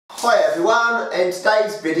Hi everyone, in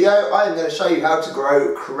today's video I'm going to show you how to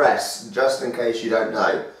grow cress, just in case you don't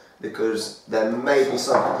know, because there may be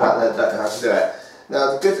some people out there that don't know how to do it.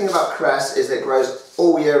 Now the good thing about cress is it grows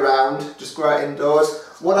all year round, just grow it indoors.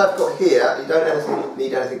 What I've got here, you don't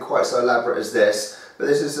need anything quite so elaborate as this, but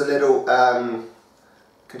this is a little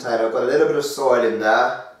container. I've got a little bit of soil in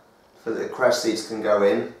there for the cress seeds can go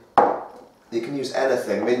in. You can use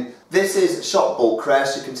anything. I mean, this is shop bought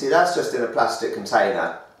cress, you can see that's just in a plastic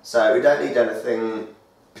container. So we don't need anything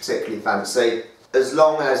particularly fancy, as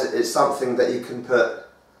long as it's something that you can put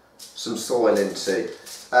some soil into.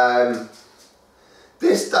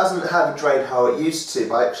 This doesn't have a drain hole, it used to,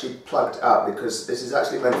 but I actually plugged it up because this is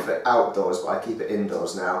actually meant for outdoors, but I keep it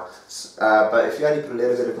indoors now. But if you only put a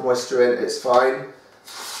little bit of moisture in, it's fine.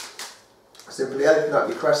 Simply open up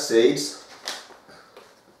your cress seeds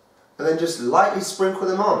and then just lightly sprinkle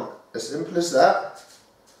them on. As simple as that.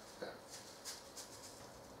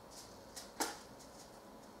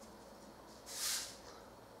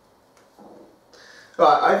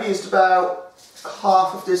 Right, I've used about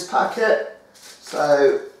half of this packet,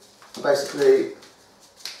 so basically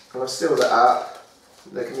I'm going to seal that up.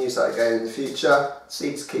 They can use that again in the future.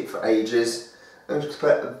 Seeds keep for ages. I'm just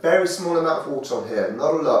going to put a very small amount of water on here,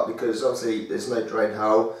 not a lot because obviously there's no drain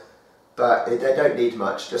hole, but they don't need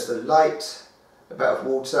much, just a light amount of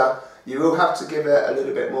water. You will have to give it a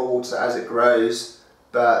little bit more water as it grows,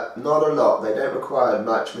 but not a lot. They don't require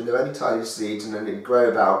much. I mean, they're only tiny seeds and they grow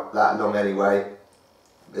about that long anyway.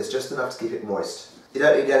 It's just enough to keep it moist. You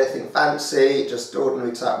don't need anything fancy, just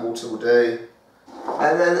ordinary tap water will do.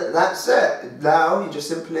 And then that's it. Now you just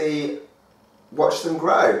simply watch them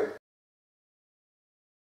grow.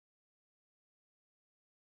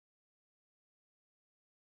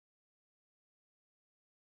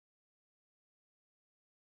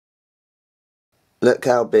 Look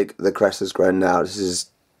how big the cress has grown now. This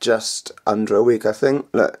is just under a week, I think.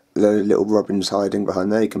 Look, the little robin's hiding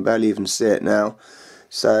behind there. You can barely even see it now.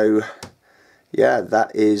 So, yeah,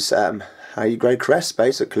 that is how you grow cress,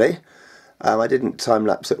 basically. I didn't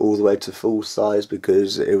time-lapse it all the way to full size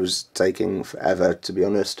because it was taking forever, to be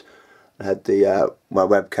honest. I had the my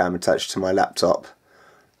webcam attached to my laptop,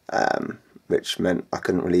 which meant I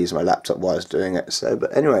couldn't really use my laptop while I was doing it. So,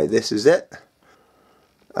 but anyway, this is it.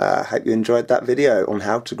 Hope you enjoyed that video on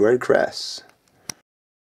how to grow cress.